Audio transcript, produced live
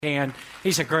And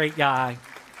he's a great guy.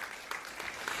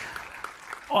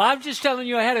 Well, I'm just telling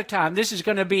you ahead of time, this is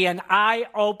going to be an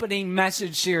eye-opening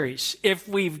message series. If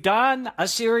we've done a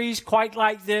series quite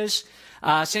like this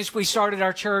since we started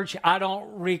our church, I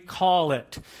don't recall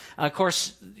it. Of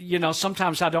course,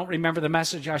 sometimes I don't remember the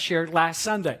message I shared last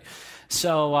Sunday.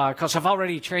 So, because I've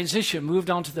already transitioned, moved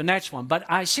on to the next one. But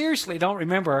I seriously don't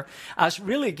remember us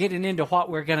really getting into what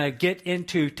we're going to get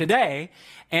into today.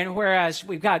 And whereas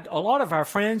we've got a lot of our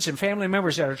friends and family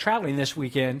members that are traveling this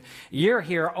weekend, you're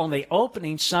here on the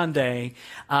opening Sunday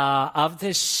of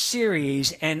this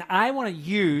series. And I want to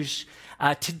use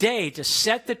today to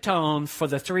set the tone for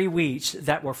the 3 weeks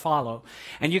that will follow.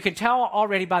 And you can tell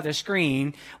already by the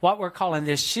screen what we're calling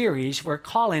this series. We're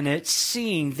calling it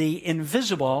Seeing the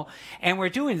Invisible, and we're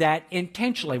doing that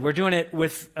intentionally. We're doing it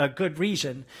with a good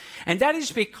reason. And that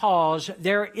is because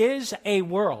there is a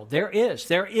world. There is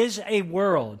a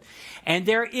world. And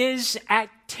there is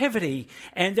activity,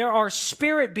 and there are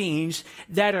spirit beings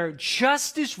that are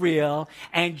just as real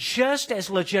and just as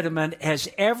legitimate as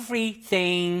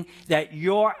everything that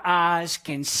your eyes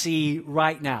can see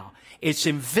right now. It's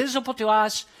invisible to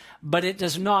us, but it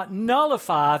does not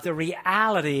nullify the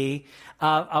reality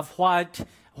of what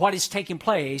is taking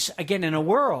place, again, in a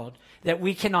world that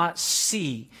we cannot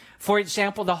see. For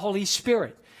example, the Holy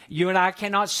Spirit. You and I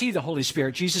cannot see the Holy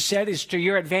Spirit. Jesus said, it's to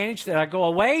your advantage that I go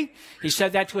away. He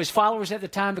said that to his followers at the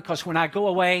time, because when I go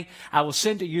away, I will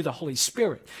send to you the Holy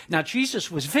Spirit. Now,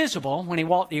 Jesus was visible when he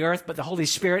walked the earth, but the Holy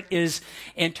Spirit is,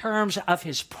 in terms of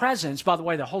his presence, by the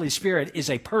way, the Holy Spirit is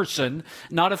a person,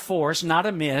 not a force, not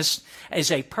a mist, is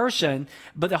a person,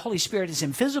 but the Holy Spirit is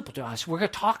invisible to us. We're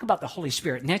going to talk about the Holy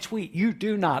Spirit next week. You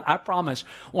do not, I promise,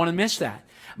 want to miss that.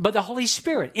 But the Holy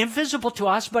Spirit, invisible to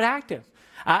us, but active.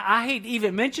 I hate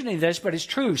even mentioning this, but it's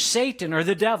true. Satan, or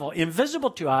the devil,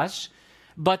 invisible to us,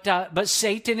 but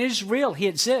Satan is real. He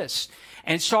exists.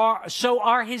 And so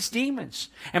are his demons.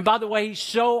 And by the way,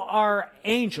 so are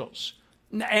angels.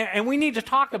 And we need to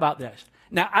talk about this.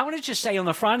 Now, I want to just say on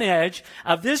the front edge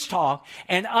of this talk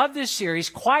and of this series,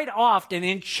 quite often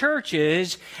in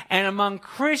churches and among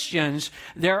Christians,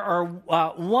 there are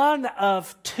one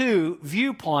of two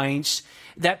viewpoints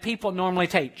that people normally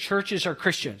take, churches or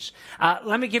Christians.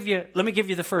 Let me give you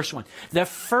the first one. The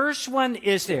first one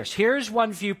is this. Here's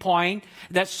one viewpoint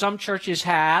that some churches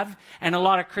have and a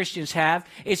lot of Christians have.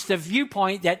 It's the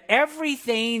viewpoint that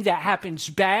everything that happens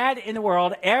bad in the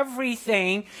world,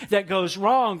 everything that goes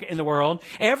wrong in the world,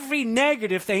 every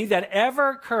negative thing that ever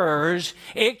occurs,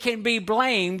 it can be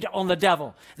blamed on the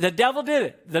devil. The devil did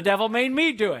it. The devil made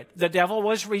me do it. The devil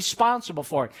was responsible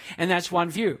for it. And that's one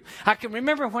view. I can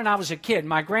remember when I was a kid,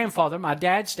 my grandfather, my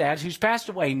dad's dad, who's passed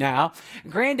away now,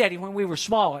 granddaddy, when we were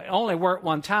small, it only worked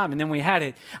one time and then we had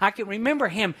it. I can remember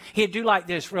him, he'd do like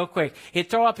this real quick.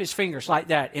 He'd throw up his fingers like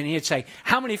that and he'd say,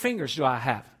 "How many fingers do I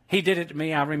have?" He did it to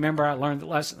me. I remember I learned the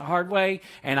lesson the hard way,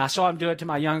 and I saw him do it to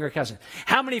my younger cousin.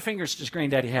 "How many fingers does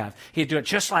Granddaddy have?" He'd do it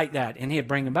just like that, and he'd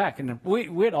bring them back. And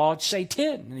we'd all say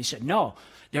 10. And he said, "No,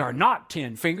 there are not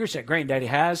 10 fingers that Granddaddy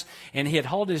has." And he'd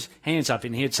hold his hands up,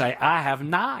 and he'd say, "I have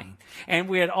 9. And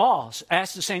we'd all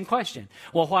ask the same question.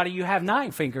 "Well, why do you have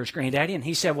 9 fingers, Granddaddy?" And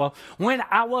he said, "Well, when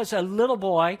I was a little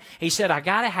boy," he said, "I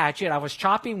got a hatchet, I was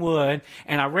chopping wood,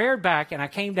 and I reared back, and I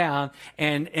came down,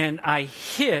 and I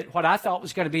hit what I thought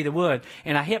was going to be the wood,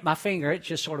 and I hit my finger. It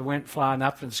just sort of went flying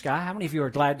up to the sky." How many of you are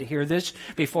glad to hear this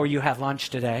before you have lunch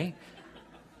today?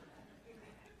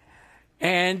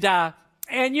 And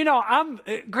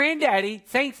Granddaddy,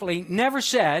 thankfully, never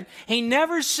said,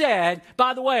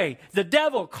 "By the way, the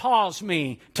devil caused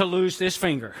me to lose this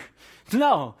finger."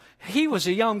 No, he was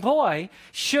a young boy,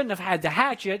 shouldn't have had the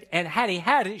hatchet, and had he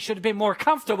had it, it should have been more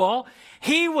comfortable.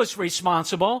 He was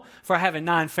responsible for having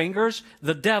 9 fingers.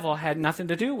 The devil had nothing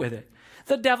to do with it.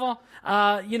 The devil,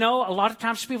 a lot of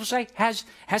times people say, has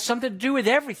something to do with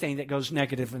everything that goes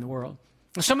negative in the world.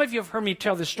 Some of you have heard me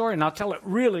tell this story, and I'll tell it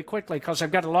really quickly because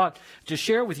I've got a lot to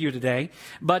share with you today.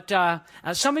 But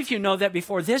some of you know that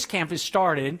before this campus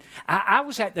started, I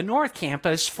was at the North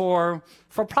Campus for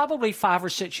probably 5 or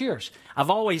 6 years. I've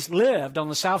always lived on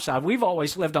the South Side. We've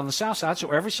always lived on the South Side,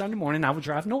 so every Sunday morning I would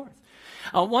drive north.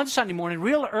 One Sunday morning,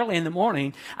 real early in the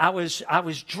morning, I was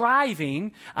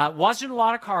driving. Wasn't a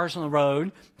lot of cars on the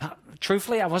road.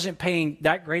 Truthfully, I wasn't paying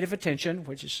that great of attention,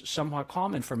 which is somewhat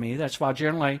common for me. That's why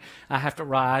generally I have to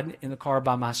ride in the car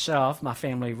by myself. My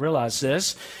family realized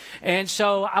this. And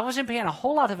so I wasn't paying a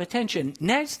whole lot of attention.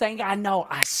 Next thing I know,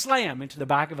 I slam into the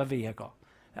back of a vehicle.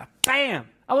 Bam!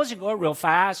 I wasn't going real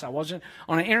fast. I wasn't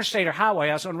on an interstate or highway.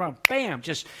 I was on the road. Bam,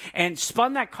 and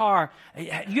spun that car.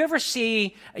 You ever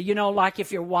see, like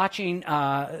if you're watching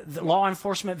the law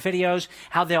enforcement videos,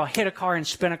 how they'll hit a car and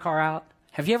spin a car out?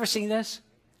 Have you ever seen this?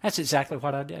 That's exactly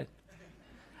what I did.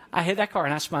 I hit that car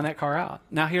and I spun that car out.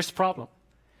 Now, here's the problem.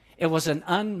 It was an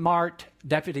unmarked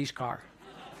deputy's car.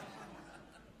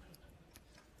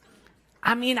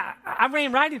 I mean, I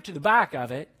ran right into the back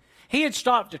of it. He had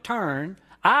stopped to turn.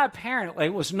 I apparently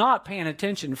was not paying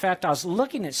attention. In fact, I was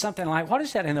looking at something like, what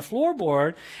is that in the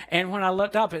floorboard? And when I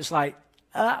looked up, it's like,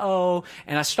 uh-oh.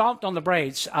 And I stomped on the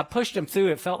brakes. I pushed him through.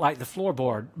 It felt like the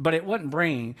floorboard, but it wouldn't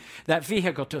bring that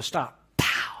vehicle to a stop.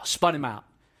 Pow! Spun him out.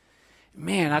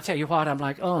 Man, I tell you what, I'm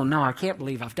like, oh no, I can't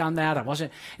believe I've done that. I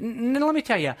wasn't. Let me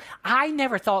tell you, I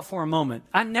never thought for a moment,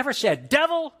 I never said,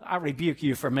 devil, I rebuke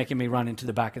you for making me run into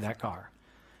the back of that car.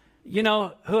 You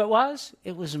know who it was?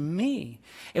 It was me.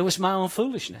 It was my own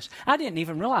foolishness. I didn't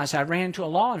even realize I ran into a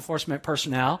law enforcement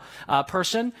person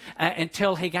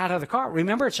until he got out of the car.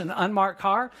 Remember, it's an unmarked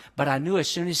car, but I knew as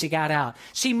soon as he got out.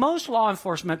 See, most law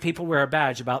enforcement people wear a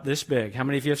badge about this big. How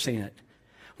many of you have seen it?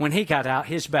 When he got out,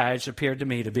 his badge appeared to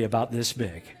me to be about this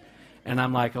big. And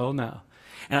I'm like, oh no.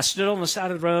 And I stood on the side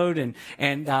of the road, and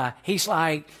he's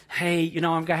like, hey, I'm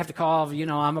going to have to call.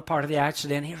 I'm a part of the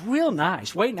accident. He's real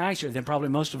nice, way nicer than probably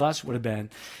most of us would have been.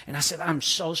 And I said, I'm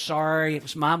so sorry. It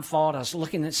was my fault. I was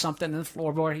looking at something in the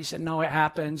floorboard. He said, no, it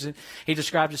happens. And he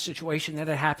described a situation that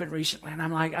had happened recently. And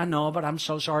I'm like, I know, but I'm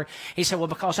so sorry. He said, well,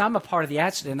 because I'm a part of the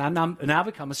accident, I'm now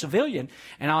become a civilian,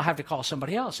 and I'll have to call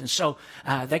somebody else. And so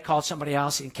they called somebody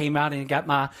else and came out and got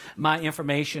my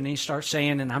information. And he starts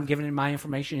saying, and I'm giving him my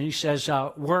information. And he says,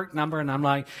 work number, and I'm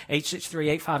like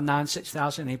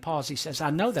 863-859-6000. And he paused. He says,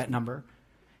 I know that number.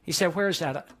 He said, where is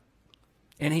that?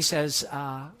 And he says,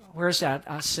 where is that?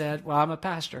 I said, well, I'm a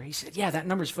pastor. He said, yeah, that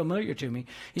number's familiar to me.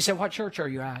 He said, what church are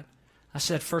you at? I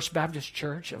said, First Baptist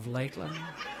Church of Lakeland.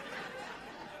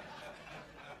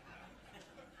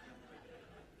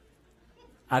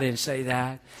 I didn't say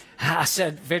that. I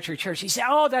said, Victory Church. He said,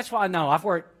 oh, that's why I know. I've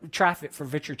worked traffic for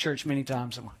Victory Church many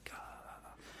times. I'm like,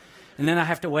 and then I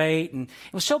have to wait. And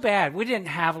it was so bad. We didn't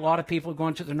have a lot of people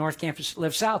going to the North Campus that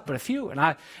live south, but a few. And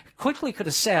I quickly could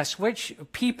assess which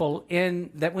people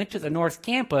that went to the North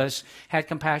Campus had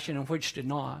compassion and which did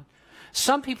not.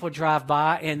 Some people drive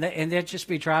by and they'd just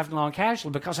be driving along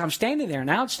casually because I'm standing there.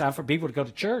 Now it's time for people to go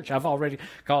to church. I've already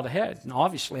called ahead. And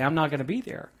obviously, I'm not going to be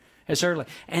there as early.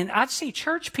 And I'd see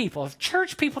church people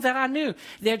that I knew,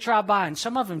 they'd drive by, and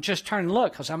some of them just turn and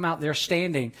look because I'm out there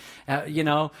standing,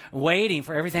 waiting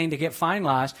for everything to get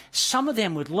finalized. Some of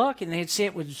them would look and they'd see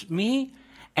it was me,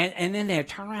 and then they'd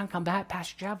turn around and come back,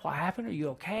 Pastor Jeff, what happened? Are you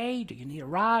okay? Do you need a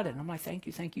ride? And I'm like, thank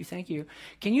you, thank you, thank you.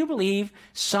 Can you believe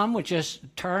some would just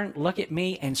turn, look at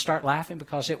me, and start laughing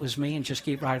because it was me and just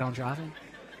keep right on driving?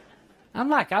 I'm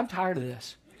like, I'm tired of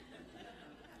this.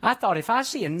 I thought if I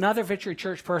see another Victory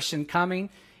Church person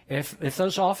coming, if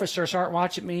those officers aren't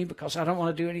watching me because I don't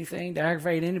want to do anything to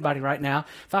aggravate anybody right now,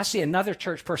 if I see another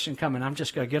church person coming, I'm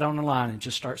just going to get on the line and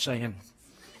just start saying,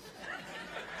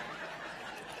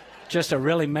 just to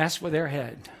really mess with their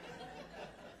head.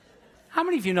 How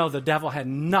many of you know the devil had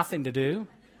nothing to do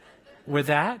with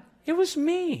that? It was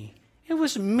me. It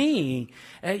was me.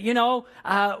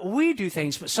 We do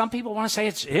things, but some people want to say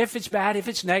if it's bad, if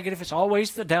it's negative, it's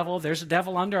always the devil. There's a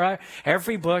devil under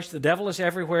every bush. The devil is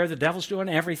everywhere. The devil's doing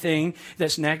everything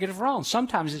that's negative wrong.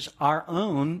 Sometimes it's our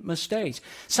own mistakes.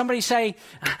 Somebody say,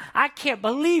 I can't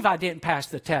believe I didn't pass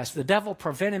the test. The devil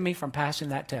prevented me from passing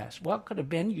that test. What could have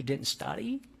been? You didn't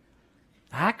study.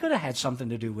 I could have had something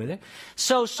to do with it.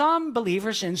 So some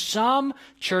believers in some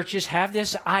churches have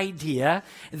this idea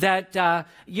that,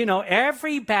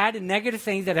 every bad and negative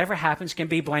thing that ever happens can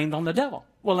be blamed on the devil.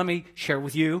 Well, let me share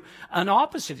with you an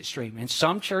opposite extreme. In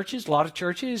some churches, a lot of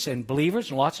churches and believers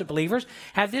and lots of believers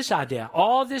have this idea.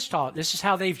 All this talk, this is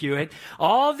how they view it,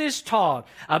 all this talk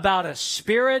about a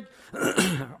spirit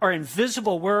or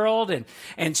invisible world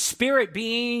and spirit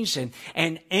beings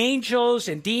and angels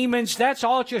and demons, that's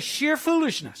all just sheer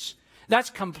foolishness. That's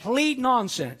complete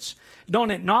nonsense.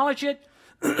 Don't acknowledge it.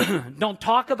 Don't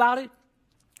talk about it.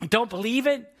 Don't believe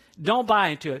it. Don't buy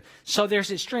into it. So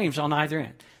there's extremes on either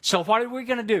end. So what are we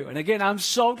going to do? And again, I'm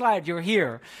so glad you're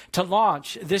here to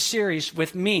launch this series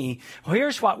with me.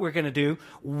 Here's what we're going to do.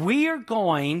 We are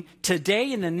going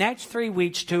today in the next 3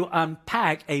 weeks to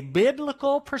unpack a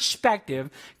biblical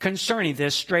perspective concerning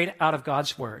this straight out of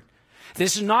God's Word.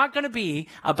 This is not going to be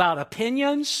about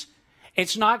opinions.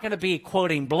 It's not going to be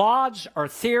quoting blogs or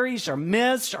theories or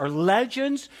myths or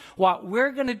legends. What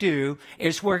we're going to do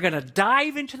is we're going to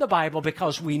dive into the Bible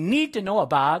because we need to know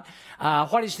about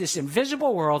what is this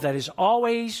invisible world that is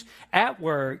always at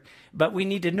work, but we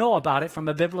need to know about it from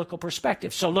a biblical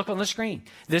perspective. So look on the screen.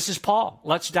 This is Paul.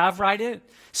 Let's dive right in.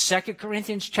 2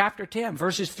 Corinthians chapter 10,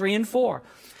 verses 3 and 4.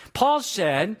 Paul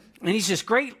said, and he's this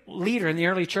great leader in the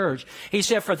early church, he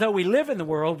said, "For though we live in the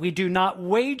world, we do not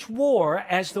wage war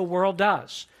as the world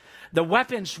does." The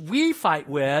weapons we fight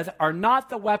with are not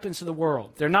the weapons of the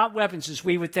world. They're not weapons as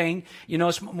we would think. You know,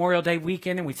 it's Memorial Day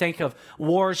weekend and we think of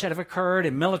wars that have occurred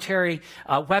and military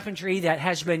weaponry that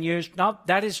has been used. No,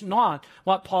 that is not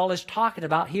what Paul is talking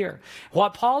about here.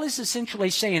 What Paul is essentially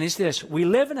saying is this: we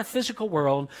live in a physical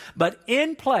world, but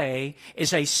in play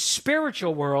is a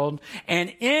spiritual world.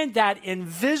 And in that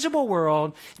invisible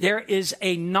world, there is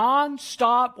a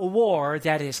non-stop war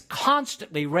that is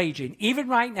constantly raging. Even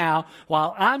right now,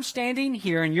 while I'm standing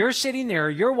here and you're sitting there,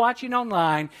 you're watching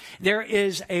online, there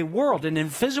is a world, an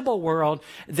invisible world,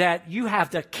 that you have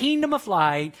the kingdom of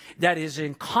light that is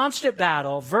in constant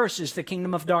battle versus the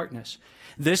kingdom of darkness.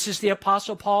 This is the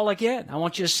Apostle Paul again. I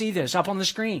want you to see this up on the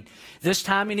screen. This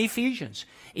time in Ephesians.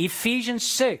 Ephesians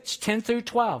 6, 10 through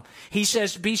 12. He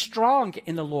says, "Be strong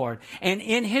in the Lord and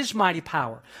in his mighty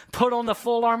power. Put on the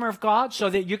full armor of God so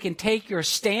that you can take your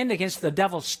stand against the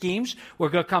devil's schemes." We're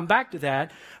going to come back to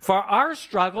that. "For our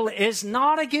struggle is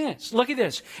not against," look at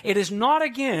this, "it is not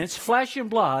against flesh and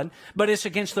blood, but it's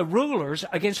against the rulers,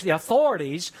 against the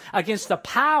authorities, against the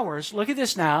powers," look at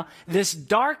this now, "this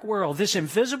dark world, this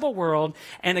invisible world,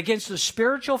 and against the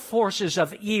spiritual forces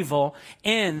of evil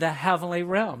in the heavenly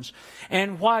realms."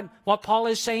 And what Paul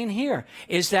is saying here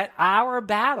is that our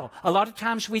battle, a lot of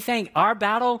times we think our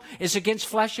battle is against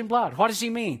flesh and blood. What does he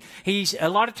mean? A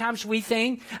lot of times we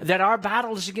think that our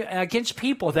battle is against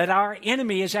people, that our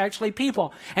enemy is actually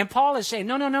people. And Paul is saying,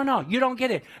 no, you don't get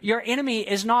it. Your enemy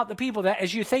is not the people that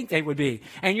as you think they would be.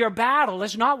 And your battle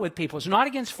is not with people. It's not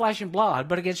against flesh and blood,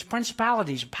 but against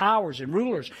principalities, powers, and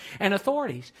rulers, and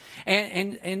authorities.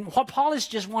 And what Paul is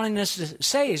just wanting us to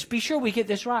say is, be sure we get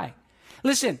this right.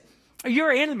 Listen,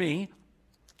 your enemy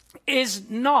is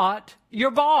not your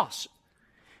boss.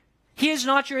 He is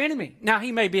not your enemy. Now,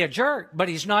 he may be a jerk, but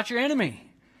he's not your enemy.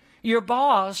 Your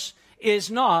boss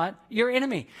is not your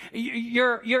enemy.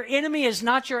 Your enemy is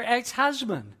not your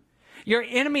ex-husband. Your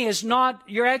enemy is not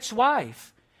your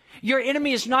ex-wife. Your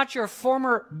enemy is not your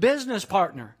former business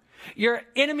partner. Your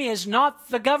enemy is not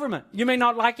the government. You may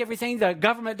not like everything the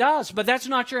government does, but that's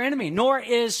not your enemy, nor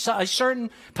is a certain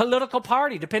political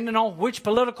party, depending on which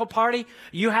political party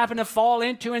you happen to fall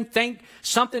into and think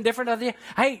something different of the.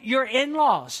 Hey, your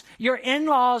in-laws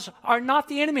are not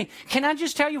the enemy. Can I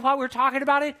just tell you why we're talking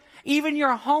about it? Even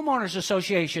your homeowners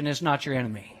association is not your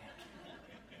enemy.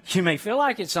 You may feel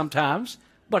like it sometimes,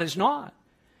 but it's not.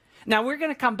 Now, we're going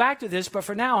to come back to this, but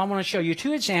for now, I want to show you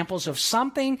two examples of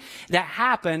something that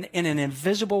happened in an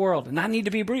invisible world. And I need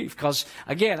to be brief because,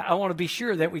 again, I want to be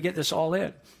sure that we get this all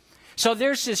in. So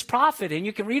there's this prophet, and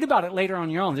you can read about it later on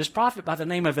your own, this prophet by the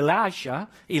name of Elisha,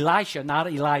 not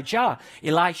Elijah,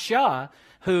 Elisha,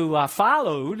 who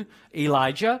followed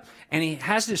Elijah, and he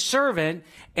has this servant,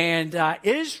 and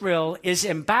Israel is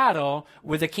in battle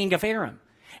with the king of Aram.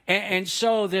 And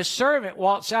so this servant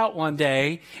walks out one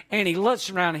day and he looks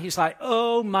around and he's like,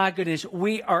 "Oh my goodness,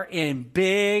 we are in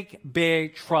big,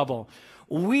 big trouble.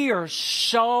 We are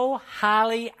so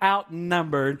highly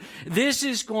outnumbered. This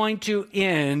is going to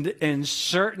end in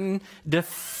certain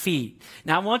defeat."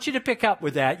 Now, I want you to pick up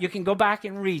with that. You can go back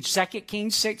and read 2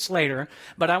 Kings 6 later,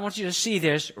 but I want you to see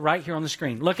this right here on the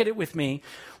screen. Look at it with me.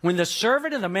 "When the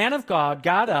servant of the man of God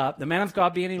got up," the man of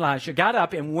God being Elisha, got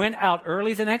up and went out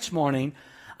early the next morning,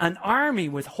 an army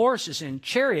with horses and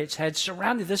chariots had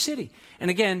surrounded the city. And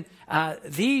again,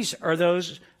 these are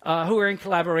those who are in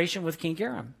collaboration with King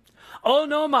Aram. "Oh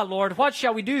no, my lord, what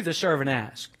shall we do?" the servant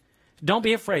asked. "Don't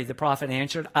be afraid," the prophet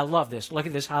answered. I love this. Look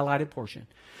at this highlighted portion.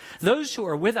 "Those who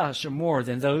are with us are more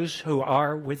than those who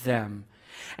are with them."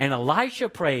 And Elisha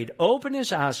prayed, "Open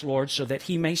his eyes, Lord, so that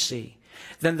he may see."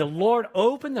 Then the Lord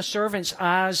opened the servant's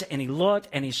eyes, and he looked,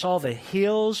 and he saw the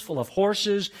hills full of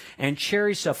horses and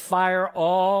chariots of fire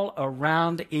all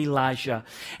around Elisha.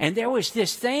 And there was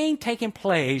this thing taking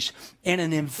place in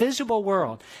an invisible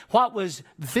world. What was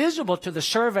visible to the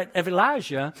servant of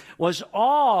Elijah was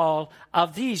all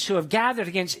of these who have gathered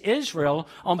against Israel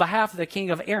on behalf of the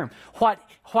king of Aram.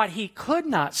 What he could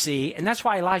not see, and that's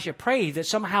why Elijah prayed that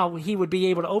somehow he would be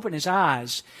able to open his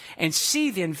eyes and see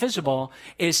the invisible,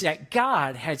 is that God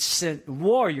God had sent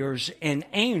warriors and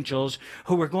angels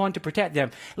who were going to protect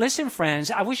them. Listen, friends,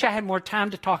 I wish I had more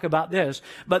time to talk about this,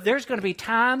 but there's going to be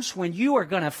times when you are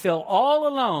going to feel all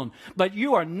alone, but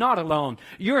you are not alone.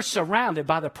 You're surrounded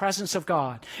by the presence of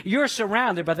God. You're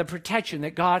surrounded by the protection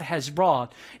that God has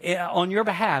brought on your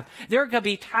behalf. There are going to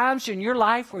be times in your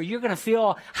life where you're going to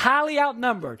feel highly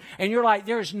outnumbered, and you're like,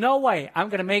 there's no way I'm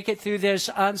going to make it through this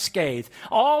unscathed.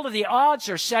 All of the odds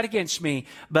are set against me,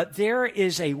 but there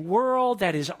is a world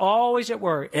that is always at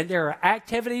work, and there are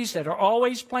activities that are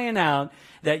always playing out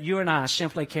that you and I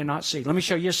simply cannot see. Let me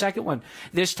show you a second one.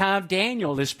 This time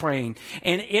Daniel is praying,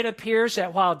 and it appears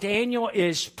that while Daniel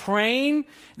is praying,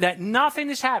 that nothing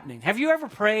is happening. Have you ever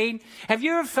prayed? Have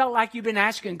you ever felt like you've been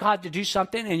asking God to do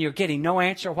something and you're getting no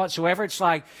answer whatsoever? It's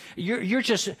like you're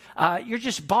just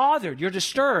bothered. You're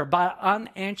disturbed by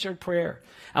unanswered prayer.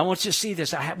 I want you to see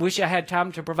this. I wish I had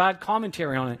time to provide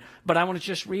commentary on it, but I want to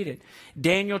just read it.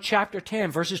 Daniel chapter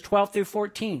 10, verses 12 through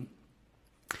 14.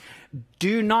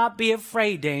 Do not be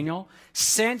afraid, Daniel,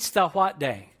 since the what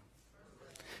day?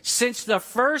 Since the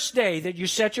first day that you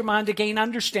set your mind to gain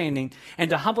understanding and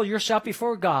to humble yourself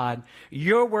before God,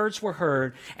 your words were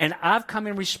heard, and I've come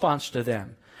in response to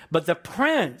them. But the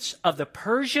prince of the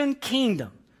Persian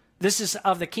kingdom, this is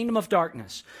of the kingdom of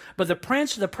darkness. But the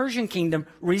prince of the Persian kingdom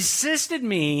resisted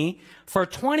me for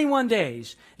 21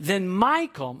 days. Then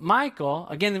Michael,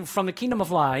 again from the kingdom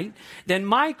of light, then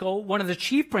Michael, one of the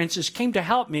chief princes, came to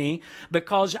help me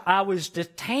because I was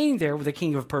detained there with the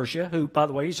king of Persia, who, by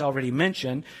the way, he's already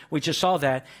mentioned. We just saw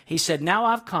that. He said, now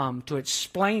I've come to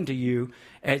explain to you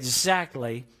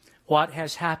exactly what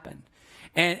has happened.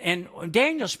 And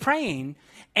Daniel's praying,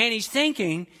 and he's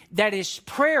thinking that his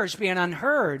prayers being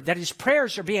unheard, that his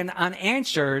prayers are being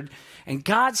unanswered. And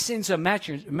God sends a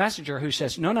messenger who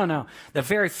says, no. The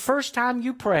very first time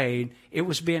you prayed, it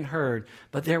was being heard.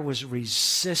 But there was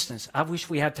resistance. I wish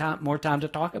we had more time to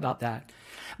talk about that.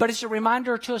 But it's a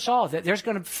reminder to us all that there's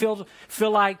going to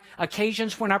feel like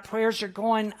occasions when our prayers are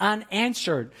going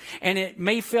unanswered. And it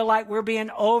may feel like we're being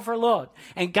overlooked.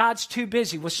 And God's too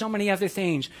busy with so many other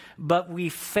things. But we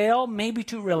fail maybe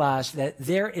to realize that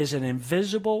there is an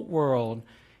invisible world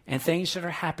and things that are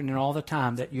happening all the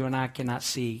time that you and I cannot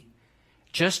see.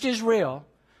 Just as real,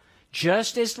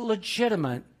 just as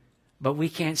legitimate, but we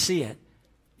can't see it.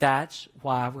 That's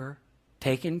why we're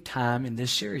taking time in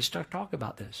this series to talk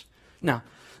about this. Now,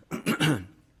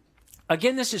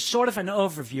 again, this is sort of an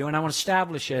overview, and I want to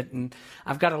establish it, and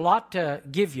I've got a lot to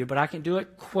give you, but I can do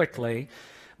it quickly.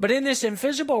 But in this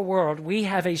invisible world, we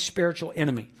have a spiritual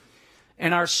enemy,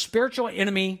 and our spiritual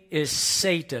enemy is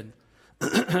Satan,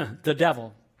 the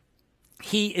devil.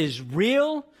 He is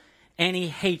real, and he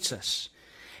hates us.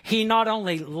 He not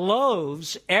only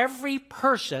loathes every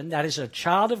person that is a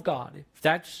child of God. If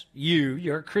that's you,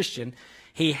 you're a Christian.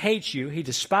 He hates you. He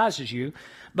despises you.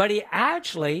 But he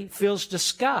actually feels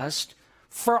disgust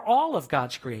for all of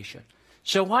God's creation.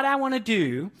 So what I want to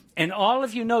do, and all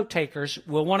of you note takers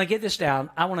will want to get this down,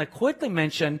 I want to quickly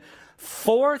mention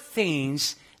 4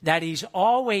 things that he's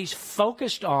always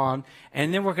focused on,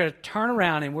 and then we're going to turn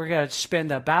around and we're going to spend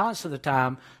the balance of the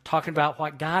time talking about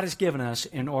what God has given us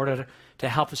in order to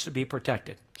help us to be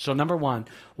protected. So number 1,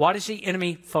 what does the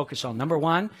enemy focus on? Number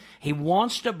 1, he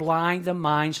wants to blind the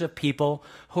minds of people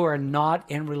who are not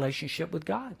in relationship with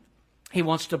God. He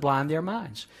wants to blind their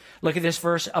minds. Look at this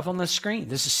verse up on the screen.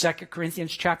 This is 2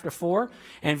 Corinthians chapter 4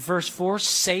 and verse 4.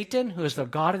 Satan, who is the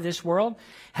god of this world,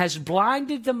 has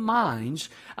blinded the minds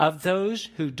of those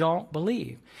who don't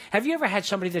believe. Have you ever had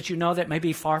somebody that you know that may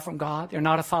be far from God? They're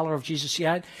not a follower of Jesus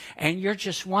yet. And you're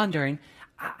just wondering,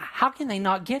 how can they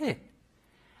not get it?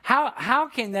 How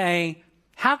can they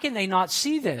not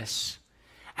see this?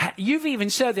 You've even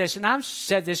said this, and I've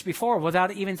said this before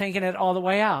without even thinking it all the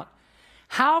way out.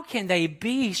 How can they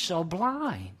be so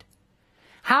blind?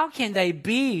 How can they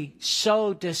be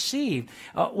so deceived?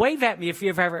 Wave at me if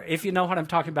you know what I'm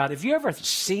talking about. Have you ever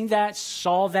seen that,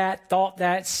 saw that, thought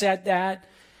that, said that?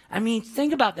 I mean,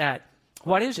 think about that.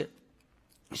 What is it?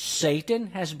 Satan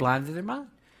has blinded their mind.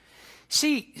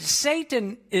 See,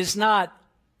 Satan is not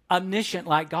omniscient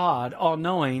like God,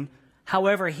 all-knowing.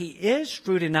 However, he is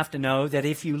shrewd enough to know that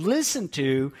if you listen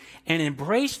to and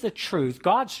embrace the truth,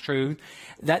 God's truth,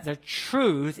 that the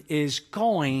truth is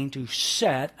going to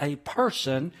set a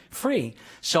person free.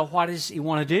 So what does he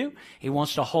want to do? He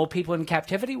wants to hold people in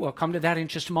captivity. We'll come to that in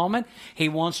just a moment. He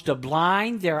wants to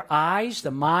blind their eyes,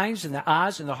 the minds and the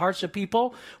eyes and the hearts of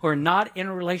people who are not in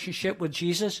a relationship with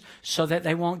Jesus so that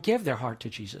they won't give their heart to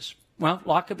Jesus. Well, a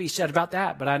lot could be said about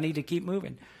that, but I need to keep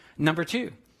moving. Number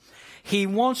 2. He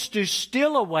wants to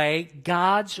steal away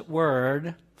God's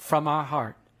word from our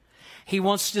heart. He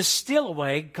wants to steal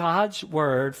away God's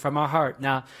word from our heart.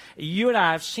 Now, you and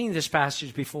I have seen this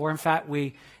passage before. In fact,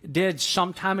 we did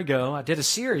some time ago. I did a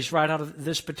series right out of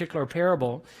this particular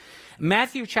parable.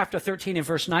 Matthew chapter 13 and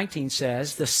verse 19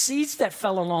 says, the seeds that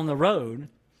fell along the road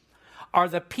are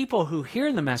the people who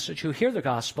hear the message, who hear the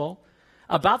gospel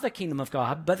about the kingdom of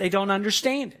God, but they don't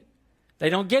understand it. They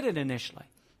don't get it initially.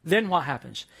 Then what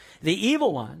happens? The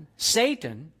evil one,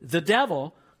 Satan, the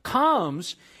devil,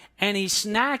 comes and he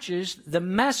snatches the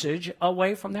message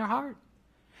away from their heart.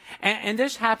 And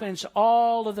this happens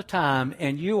all of the time,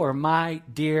 and you are my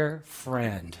dear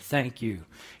friend. Thank you.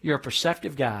 You're a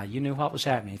perceptive guy. You knew what was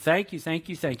happening. Thank you, thank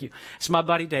you, thank you. It's my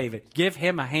buddy David. Give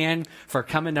him a hand for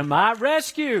coming to my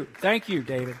rescue. Thank you,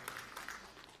 David.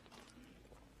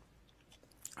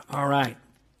 All right.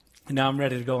 Now I'm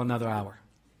ready to go another hour.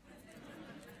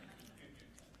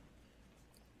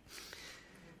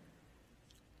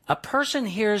 A person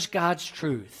hears God's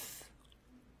truth,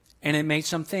 and it makes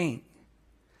them think.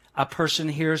 A person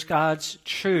hears God's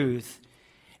truth,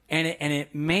 and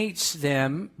it makes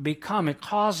them become, it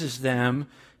causes them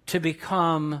to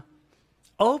become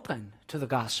open to the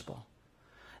gospel.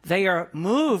 They are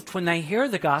moved when they hear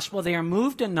the gospel. They are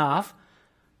moved enough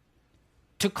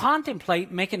to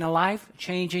contemplate making a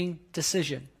life-changing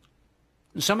decision.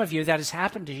 And some of you, that has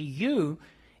happened to you,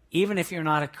 even if you're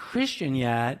not a Christian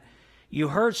yet. You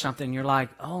heard something, you're like,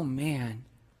 oh man,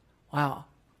 wow.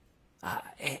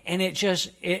 And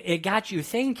it got you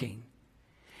thinking.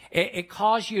 It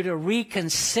caused you to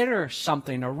reconsider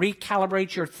something or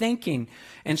recalibrate your thinking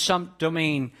in some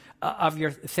domain of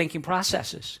your thinking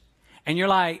processes. And you're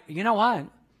like, you know what?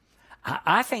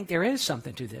 I think there is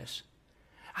something to this.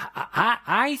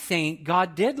 I think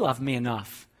God did love me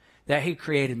enough that he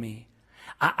created me.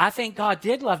 I think God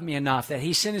did love me enough that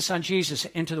he sent his son Jesus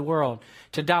into the world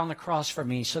to die on the cross for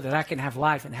me so that I can have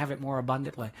life and have it more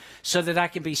abundantly, so that I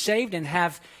can be saved and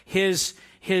have his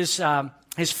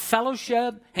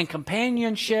fellowship and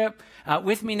companionship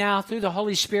with me now through the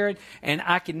Holy Spirit, and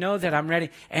I can know that I'm ready.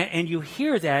 And you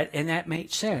hear that, and that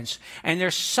makes sense. And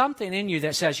there's something in you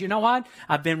that says, you know what?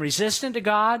 I've been resistant to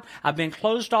God. I've been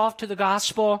closed off to the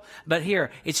gospel. But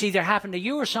here, it's either happened to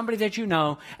you or somebody that you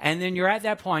know, and then you're at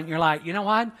that point, and you're like, you know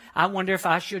what? I wonder if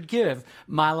I should give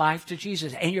my life to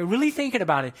Jesus. And you're really thinking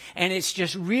about it, and it's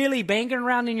just really banging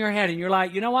around in your head, and you're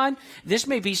like, you know what? This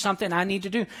may be something I need to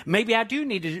do. Maybe I do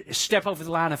need to step over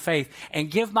the line of faith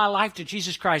and give my life to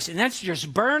Jesus Christ. And that's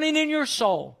just burning in your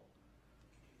soul.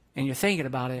 And you're thinking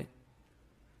about it.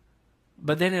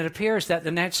 But then it appears that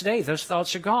the next day those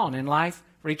thoughts are gone and life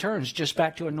returns just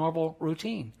back to a normal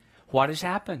routine. What has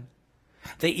happened?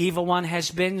 The evil one has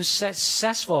been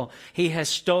successful. He has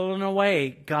stolen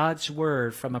away God's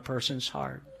word from a person's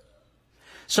heart.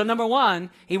 So number one,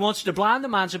 he wants to blind the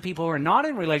minds of people who are not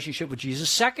in relationship with Jesus.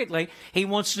 Secondly, he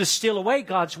wants to steal away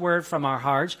God's word from our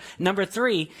hearts. Number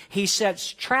three, he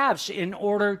sets traps in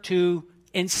order to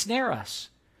ensnare us,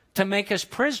 to make us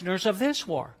prisoners of this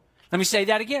war. Let me say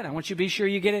that again. I want you to be sure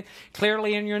you get it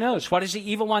clearly in your notes. What does the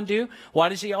evil one do?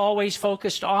 What is he always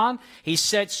focused on? He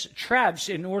sets traps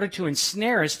in order to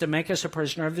ensnare us, to make us a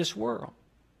prisoner of this world,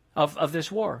 of this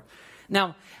war.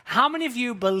 Now, how many of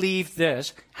you believe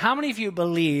this? How many of you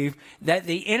believe that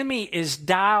the enemy is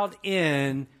dialed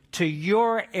in to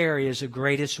your areas of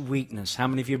greatest weakness? How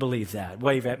many of you believe that?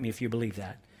 Wave at me if you believe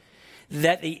that.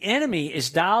 That the enemy is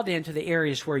dialed into the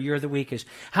areas where you're the weakest.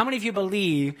 How many of you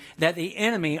believe that the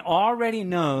enemy already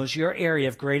knows your area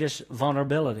of greatest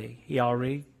vulnerability? He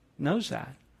already knows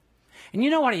that. And you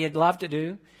know what he'd love to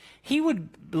do? He would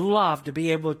love to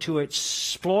be able to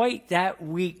exploit that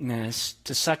weakness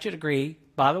to such a degree.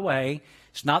 By the way,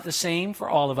 it's not the same for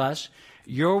all of us.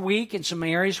 You're weak in some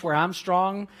areas where I'm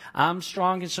strong. I'm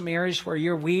strong in some areas where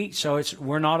you're weak. So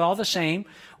we're not all the same.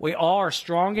 We all are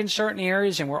strong in certain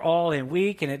areas and we're all in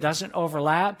weak, and it doesn't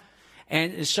overlap.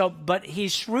 And so, but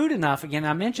he's shrewd enough. Again,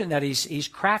 I mentioned that he's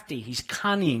crafty, he's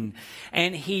cunning,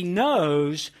 and he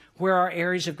knows where our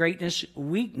areas of greatness,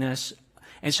 weakness.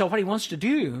 And so what he wants to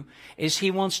do is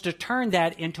he wants to turn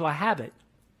that into a habit.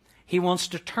 He wants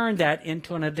to turn that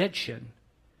into an addiction.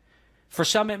 For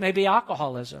some, it may be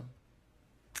alcoholism.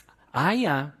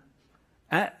 That's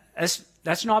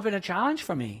not been a challenge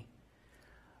for me.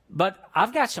 But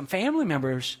I've got some family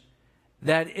members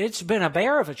that it's been a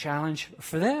bear of a challenge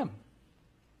for them.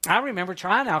 I remember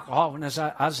trying alcohol when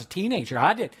I was a teenager.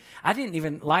 I didn't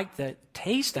even like the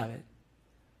taste of it.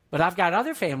 But I've got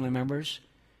other family members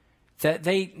that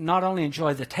they not only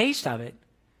enjoy the taste of it,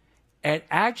 it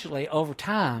actually over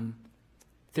time,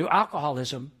 through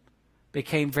alcoholism,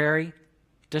 became very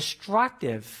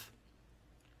destructive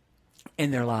in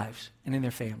their lives and in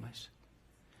their families.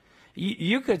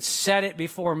 You could set it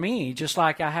before me, just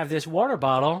like I have this water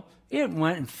bottle. It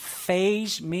wouldn't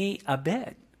faze me a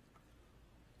bit.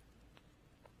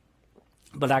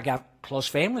 But I got close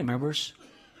family members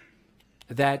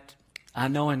that I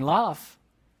know and love,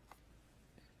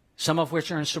 some of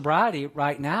which are in sobriety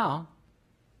right now,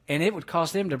 and it would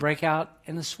cause them to break out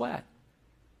in a sweat.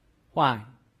 Why?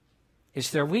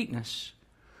 It's their weakness.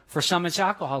 For some, it's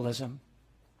alcoholism.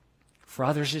 For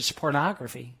others, it's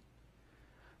pornography.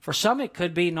 For some, it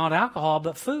could be not alcohol,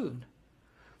 but food.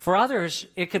 For others,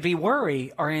 it could be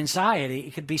worry or anxiety.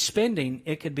 It could be spending.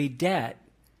 It could be debt.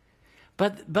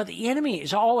 But the enemy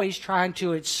is always trying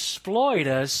to exploit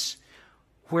us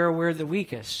where we're the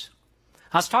weakest.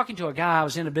 I was talking to a guy. I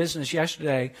was in a business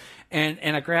yesterday,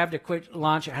 and I grabbed a quick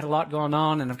lunch. I had a lot going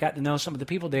on, and I've got to know some of the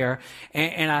people there.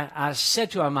 And I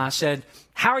said to him, I said,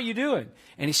 "How are you doing?"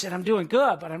 And he said, "I'm doing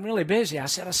good, but I'm really busy." I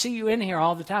said, "I see you in here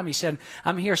all the time." He said,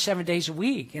 "I'm here 7 days a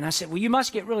week." And I said, "Well, you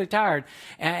must get really tired."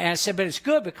 And I said, "But it's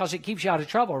good because it keeps you out of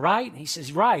trouble, right?" And he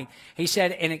says, "Right." He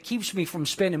said, "And it keeps me from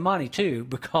spending money too,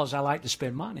 because I like to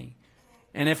spend money.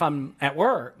 And if I'm at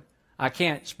work, I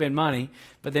can't spend money."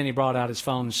 But then he brought out his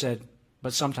phone and said,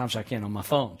 "But sometimes I can't on my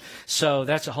phone." So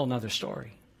that's a whole nother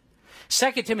story.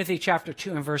 2 Timothy chapter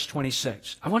 2 and verse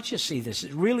 26. I want you to see this.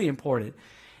 It's really important.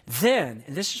 Then,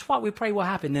 and this is what we pray will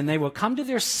happen, then they will come to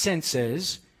their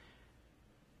senses,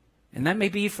 and that may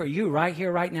be for you right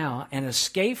here, right now, and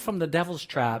escape from the devil's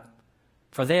trap,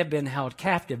 for they have been held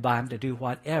captive by him to do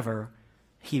whatever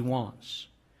he wants.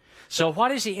 So what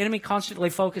does the enemy constantly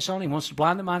focus on? He wants to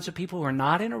blind the minds of people who are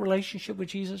not in a relationship with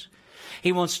Jesus.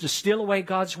 He wants to steal away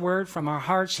God's word from our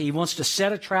hearts. He wants to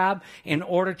set a trap in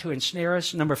order to ensnare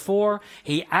us. Number 4,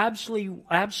 he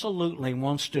absolutely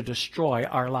wants to destroy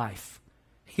our life.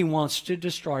 He wants to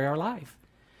destroy our life.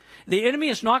 The enemy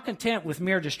is not content with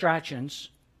mere distractions.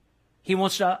 He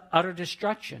wants to utter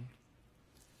destruction.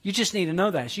 You just need to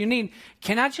know that.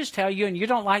 Can I just tell you, and you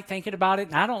don't like thinking about it,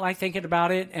 and I don't like thinking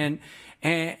about it,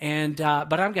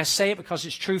 but I'm going to say it because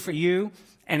it's true for you,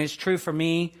 and it's true for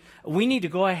me. We need to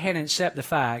go ahead and accept the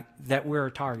fact that we're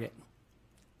a target,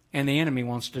 and the enemy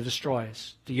wants to destroy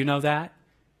us. Do you know that?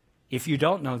 If you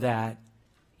don't know that,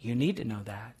 you need to know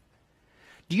that.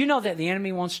 Do you know that the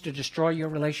enemy wants to destroy your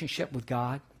relationship with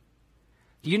God?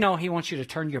 Do you know he wants you to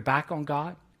turn your back on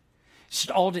God? It's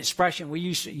an old expression we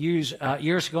used to use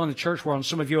years ago in the church world, and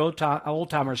some of you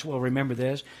old-timers will remember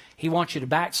this. He wants you to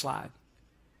backslide.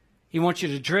 He wants you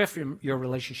to drift in your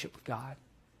relationship with God.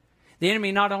 The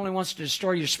enemy not only wants to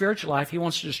destroy your spiritual life, he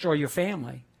wants to destroy your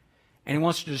family, and he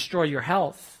wants to destroy your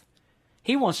health.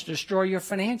 He wants to destroy your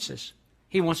finances.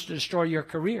 He wants to destroy your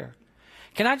career.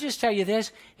 Can I just tell you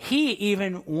this? He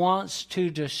even wants to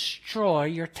destroy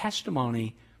your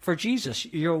testimony for Jesus,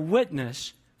 your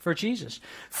witness for Jesus.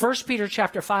 1 Peter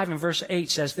chapter 5 and verse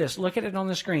 8 says this. Look at it on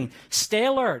the screen. "Stay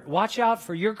alert. Watch out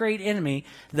for your great enemy,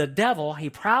 the devil. He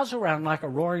prowls around like a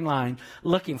roaring lion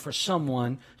looking for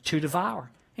someone to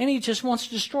devour." And he just wants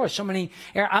to destroy so many.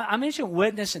 I mentioned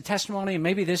witness and testimony, and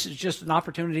maybe this is just an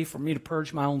opportunity for me to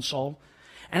purge my own soul.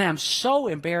 And I'm so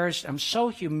embarrassed, I'm so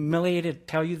humiliated to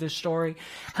tell you this story.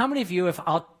 How many of you, if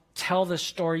I'll tell this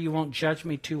story, you won't judge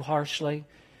me too harshly?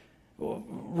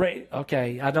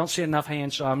 Okay, I don't see enough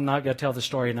hands, so I'm not going to tell the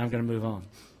story, and I'm going to move on.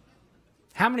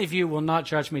 How many of you will not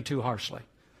judge me too harshly?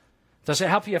 Does it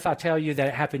help you if I tell you that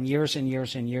it happened years and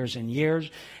years and years and years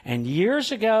and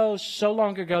years ago, so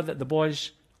long ago that the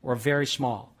boys were very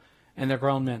small, and they're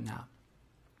grown men now?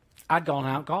 I'd gone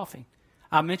out golfing.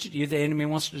 I mentioned to you the enemy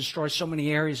wants to destroy so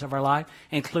many areas of our life,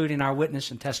 including our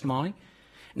witness and testimony.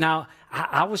 Now,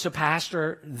 I was a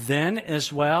pastor then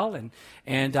as well,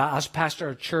 and I was a pastor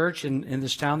of a church in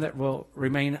this town that will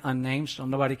remain unnamed, so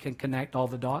nobody can connect all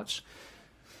the dots.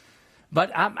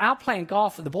 But I'm out playing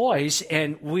golf with the boys,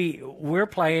 and we're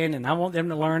playing, and I want them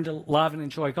to learn to love and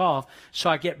enjoy golf. So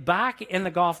I get back in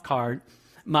the golf cart.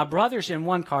 My brother's in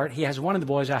one cart. He has one of the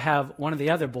boys. I have one of the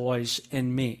other boys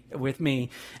with me,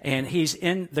 and he's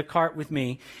in the cart with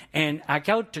me. And I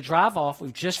go to drive off.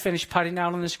 We've just finished putting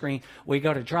out on the screen. We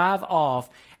go to drive off.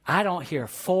 I don't hear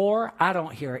 "for." I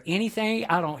don't hear anything.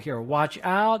 I don't hear "watch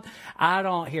out." I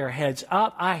don't hear "heads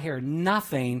up." I hear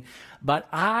nothing. But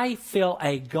I feel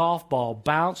a golf ball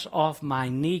bounce off my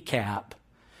kneecap.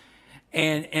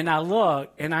 And I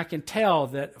look, and I can tell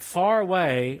that far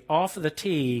away off of the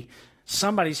tee,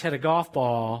 somebody's hit a golf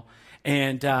ball,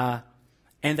 and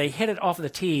they hit it off of the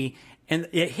tee, and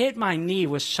it hit my knee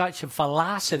with such a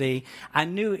velocity, I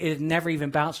knew it had never even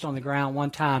bounced on the ground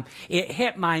one time. It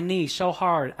hit my knee so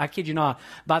hard, I kid you not,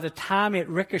 by the time it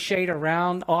ricocheted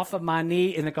around off of my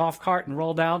knee in the golf cart and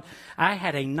rolled out, I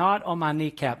had a knot on my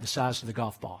kneecap the size of the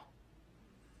golf ball.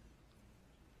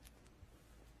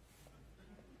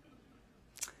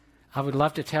 I would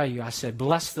love to tell you, I said,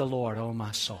 bless the Lord, O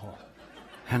my soul,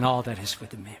 and all that is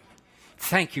within me.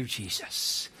 Thank you,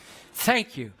 Jesus.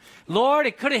 Thank you. Lord,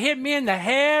 it could have hit me in the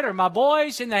head or my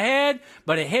boys in the head,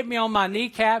 but it hit me on my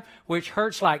kneecap, which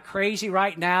hurts like crazy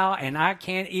right now, and I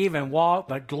can't even walk,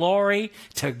 but glory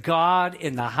to God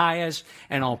in the highest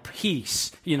and on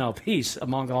peace, peace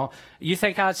among all. You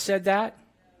think I said that?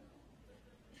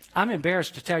 I'm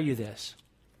embarrassed to tell you this.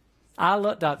 I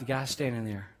looked up the guy standing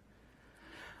there,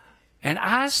 and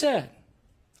I said,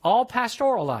 all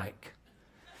pastoral-like,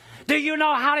 do you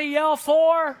know how to yell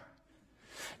for?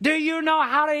 Do you know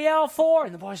how to yell for?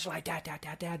 And the boys are like, Dad, Dad,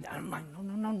 Dad, Dad. I'm like,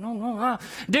 no.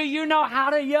 Do you know how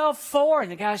to yell for?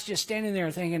 And the guy's just standing there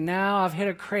thinking, now I've hit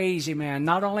a crazy man.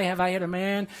 Not only have I hit a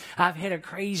man, I've hit a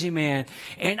crazy man.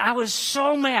 And I was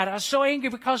so mad. I was so angry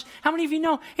because how many of you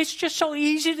know it's just so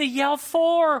easy to yell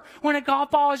for when a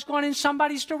golf ball is going in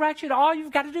somebody's direction? All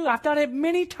you've got to do, I've done it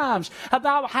many times.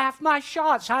 About half my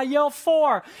shots, I yell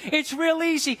for. It's real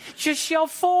easy. Just yell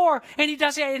for. And he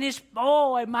does it in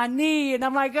at my knee. And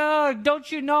I'm like, oh,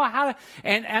 don't you know how to,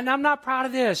 and I'm not proud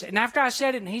of this. And after I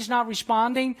said it and he's not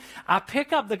responding, I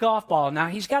pick up the golf ball. Now,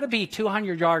 he's got to be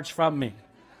 200 yards from me.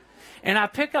 And I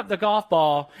pick up the golf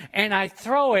ball and I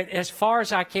throw it as far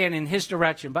as I can in his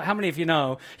direction. But how many of you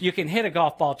know you can hit a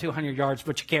golf ball 200 yards,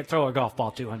 but you can't throw a golf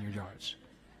ball 200 yards?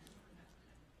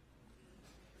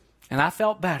 And I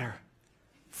felt better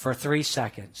for 3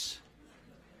 seconds.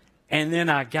 And then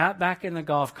I got back in the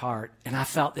golf cart and I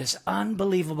felt this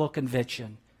unbelievable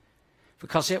conviction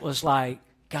because it was like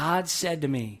God said to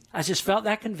me, I just felt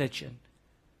that conviction.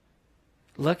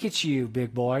 Look at you,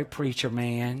 big boy, preacher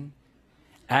man.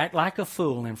 Act like a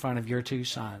fool in front of your 2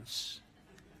 sons.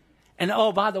 And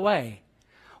oh, by the way,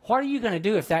 what are you going to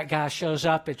do if that guy shows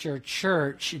up at your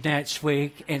church next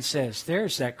week and says,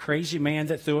 there's that crazy man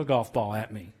that threw a golf ball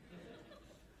at me?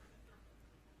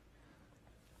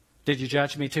 Did you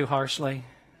judge me too harshly?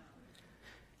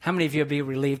 How many of you will be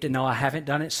relieved to know I haven't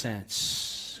done it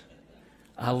since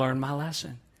I learned my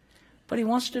lesson? But he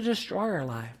wants to destroy our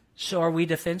life. So are we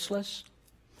defenseless?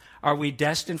 Are we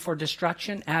destined for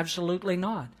destruction? Absolutely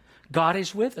not. God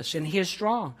is with us and he is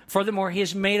strong. Furthermore, he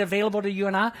has made available to you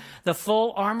and I the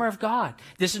full armor of God.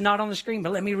 This is not on the screen,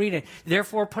 but let me read it.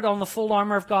 Therefore, put on the full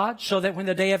armor of God so that when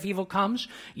the day of evil comes,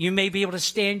 you may be able to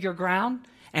stand your ground.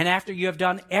 And after you have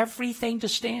done everything to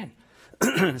stand,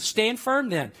 stand firm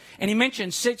then. And he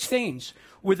mentions 6 things.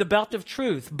 With the belt of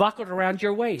truth buckled around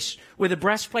your waist, with the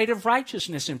breastplate of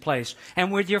righteousness in place,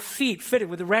 and with your feet fitted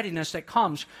with the readiness that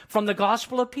comes from the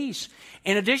gospel of peace.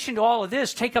 In addition to all of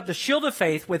this, take up the shield of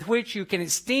faith with which you can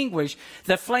extinguish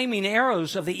the flaming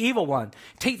arrows of the evil one.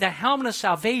 Take the helmet of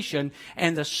salvation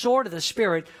and the sword of the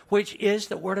Spirit, which is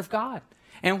the word of God.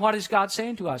 And what is God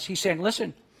saying to us? He's saying,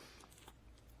 listen,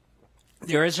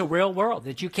 there is a real world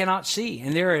that you cannot see,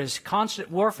 and there is constant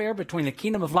warfare between the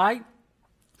kingdom of light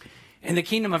and the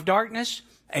kingdom of darkness,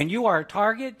 and you are a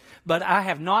target, but I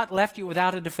have not left you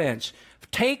without a defense.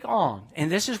 Take on,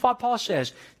 and this is what Paul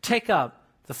says, take up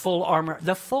the full armor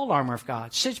of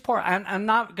God. I'm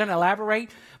not going to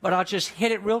elaborate, but I'll just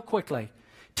hit it real quickly.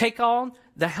 Take on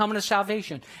the helmet of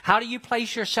salvation. How do you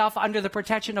place yourself under the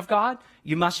protection of God?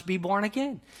 You must be born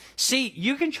again. See,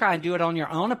 you can try and do it on your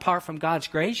own apart from God's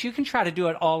grace. You can try to do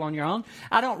it all on your own.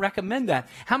 I don't recommend that.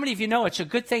 How many of you know it's a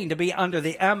good thing to be under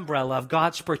the umbrella of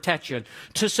God's protection,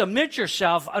 to submit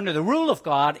yourself under the rule of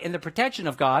God and the protection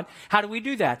of God? How do we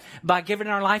do that? By giving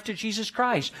our life to Jesus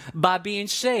Christ, by being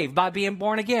saved, by being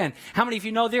born again. How many of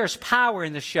you know there's power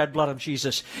in the shed blood of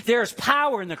Jesus? There's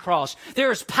power in the cross.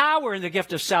 There's power in the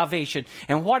gift of salvation.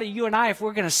 And what are you and I, if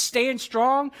we're going to stand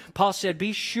strong? Paul said,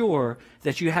 be sure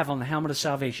that you have on the helmet of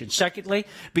salvation. Secondly,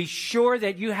 be sure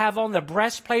that you have on the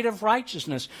breastplate of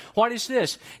righteousness. What is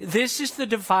this? This is the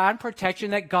divine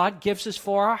protection that God gives us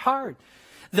for our heart.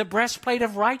 The breastplate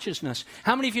of righteousness.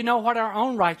 How many of you know what our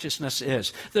own righteousness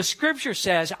is? The scripture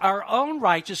says our own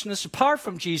righteousness, apart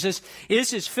from Jesus,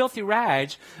 is his filthy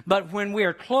rags. But when we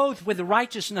are clothed with the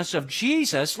righteousness of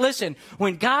Jesus, listen,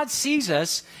 when God sees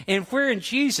us and we're in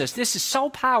Jesus, this is so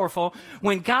powerful.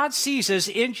 When God sees us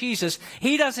in Jesus,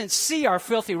 he doesn't see our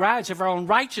filthy rags of our own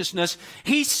righteousness.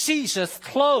 He sees us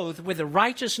clothed with the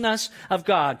righteousness of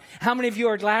God. How many of you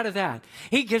are glad of that?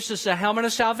 He gives us the helmet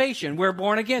of salvation. We're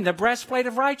born again. The breastplate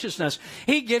of righteousness.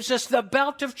 He gives us the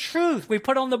belt of truth. We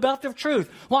put on the belt of truth.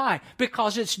 Why?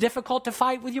 Because it's difficult to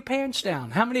fight with your pants down.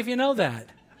 How many of you know that?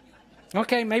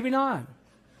 Okay, maybe not.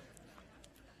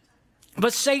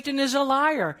 But Satan is a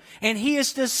liar, and he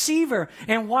is deceiver.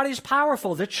 And what is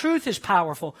powerful? The truth is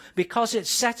powerful because it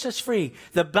sets us free.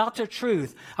 The belt of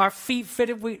truth, our feet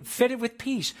fitted with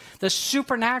peace, the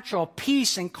supernatural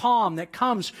peace and calm that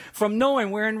comes from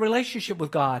knowing we're in relationship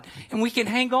with God. And we can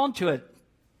hang on to it,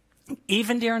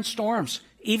 even during storms,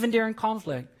 even during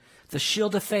conflict. The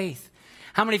shield of faith.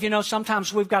 How many of you know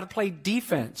sometimes we've got to play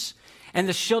defense? And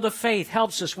the shield of faith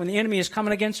helps us when the enemy is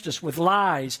coming against us with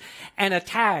lies and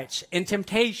attacks and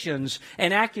temptations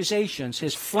and accusations,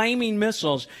 his flaming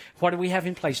missiles. What do we have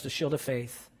in place? The shield of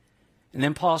faith. And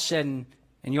then Paul said,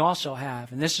 and you also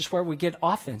have, and this is where we get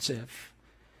offensive.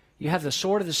 You have the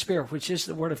sword of the Spirit, which is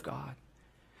the Word of God.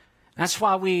 That's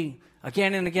why we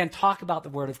again and again talk about the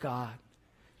Word of God.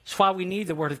 It's why we need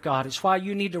the Word of God. It's why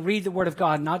you need to read the Word of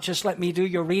God, not just let me do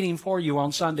your reading for you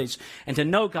on Sundays, and to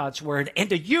know God's Word and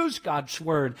to use God's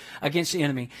Word against the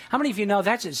enemy. How many of you know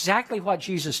that's exactly what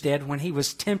Jesus did when he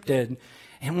was tempted,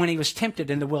 and when he was tempted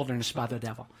in the wilderness by the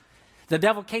devil? The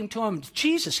devil came to him.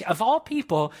 Jesus, of all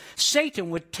people, Satan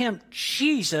would tempt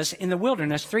Jesus in the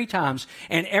wilderness 3 times.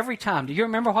 And every time, do you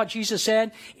remember what Jesus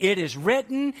said? It is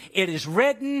written, it is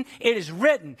written, it is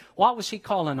written. What was he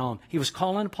calling on? He was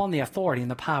calling upon the authority and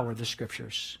the power of the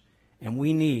Scriptures. And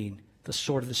we need the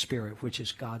sword of the Spirit, which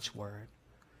is God's Word.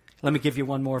 Let me give you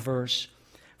one more verse.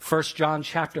 1 John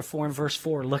chapter 4 and verse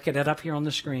 4. Look at it up here on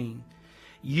the screen.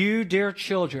 You, dear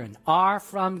children, are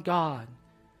from God.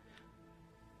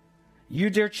 You,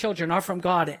 dear children, are from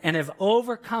God and have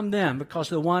overcome them because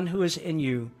the one who is in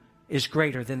you is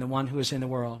greater than the one who is in the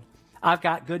world. I've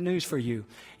got good news for you.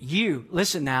 You,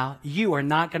 listen now, you are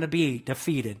not going to be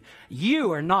defeated.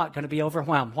 You are not going to be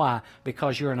overwhelmed. Why?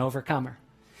 Because you're an overcomer.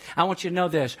 I want you to know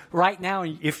this. Right now,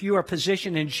 if you are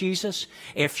positioned in Jesus,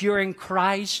 if you're in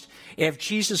Christ, if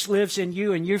Jesus lives in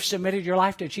you and you've submitted your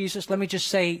life to Jesus, let me just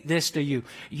say this to you.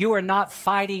 You are not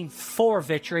fighting for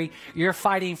victory. You're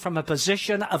fighting from a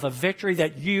position of a victory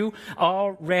that you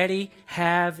already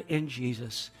have in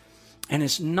Jesus. And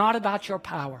it's not about your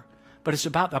power, but it's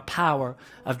about the power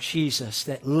of Jesus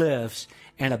that lives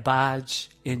and abides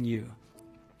in you.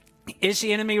 Is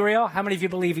the enemy real? How many of you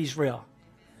believe he's real?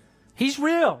 He's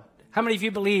real. How many of you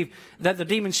believe that the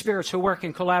demon spirits who work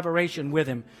in collaboration with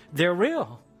him, they're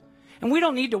real? And we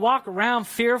don't need to walk around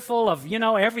fearful of,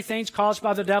 everything's caused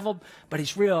by the devil, but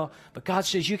he's real. But God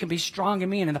says you can be strong in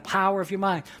me and in the power of your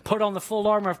mind. Put on the full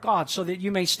armor of God so that you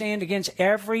may stand against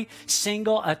every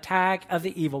single attack of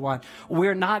the evil one.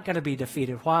 We're not going to be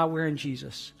defeated while we're in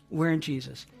Jesus. We're in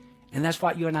Jesus. And that's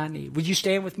what you and I need. Would you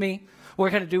stand with me? We're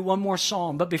going to do one more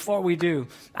song, but before we do,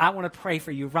 I want to pray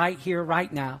for you right here,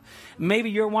 right now.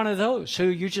 Maybe you're one of those who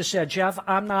you just said, Jeff,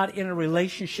 I'm not in a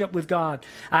relationship with God.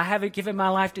 I haven't given my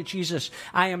life to Jesus.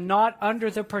 I am not under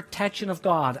the protection of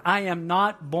God. I am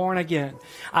not born again.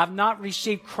 I've not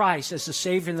received Christ as the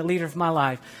Savior and the leader of my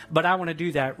life, but I want to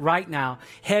do that right now.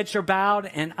 Heads are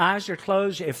bowed and eyes are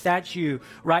closed. If that's you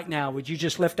right now, would you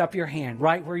just lift up your hand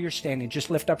right where you're standing? Just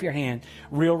lift up your hand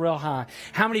real high.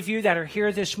 How many of you that are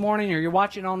here this morning or you're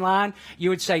watching online, you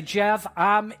would say, Jeff,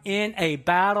 I'm in a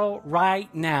battle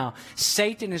right now.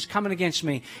 Satan is coming against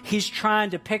me. He's trying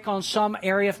to pick on some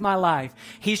area of my life.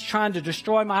 He's trying to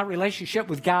destroy my relationship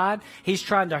with God. He's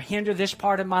trying to hinder this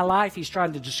part of my life. He's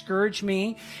trying to discourage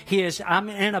me. I'm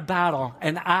in a battle,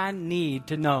 and I need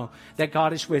to know that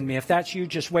God is with me. If that's you,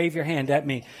 just wave your hand at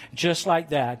me, just like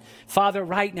that. Father,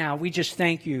 right now, we just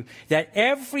thank you that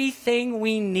everything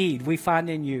we need, we find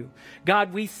in you.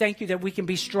 God, we thank you that we can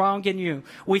be strong in you.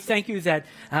 We thank you that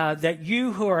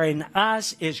you who are in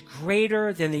us is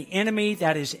greater than the enemy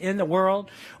that is in the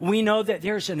world. We know that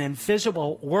there's an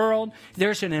invisible world.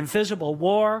 There's an invisible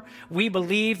war. We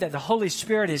believe that the Holy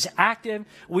Spirit is active.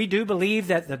 We do believe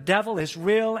that the devil is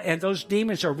real and those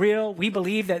demons are real. We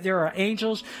believe that there are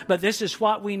angels. But this is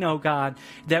what we know, God,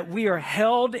 that we are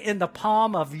held in the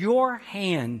palm of your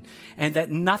hand and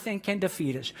that nothing can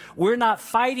defeat us. We're not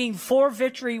fighting for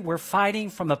victory. We're fighting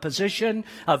from a position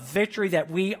of victory that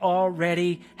we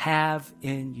already have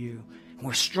in you.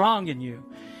 We're strong in you.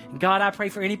 And God, I pray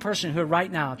for any person who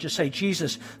right now just say,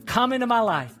 Jesus, come into my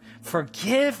life.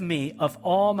 Forgive me of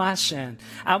all my sin.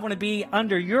 I want to be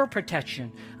under your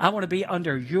protection. I want to be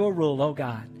under your rule, oh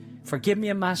God. Forgive me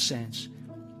of my sins.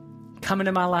 Come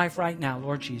into my life right now,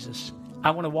 Lord Jesus.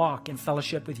 I want to walk in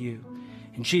fellowship with you.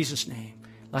 In Jesus' name,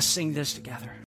 let's sing this together.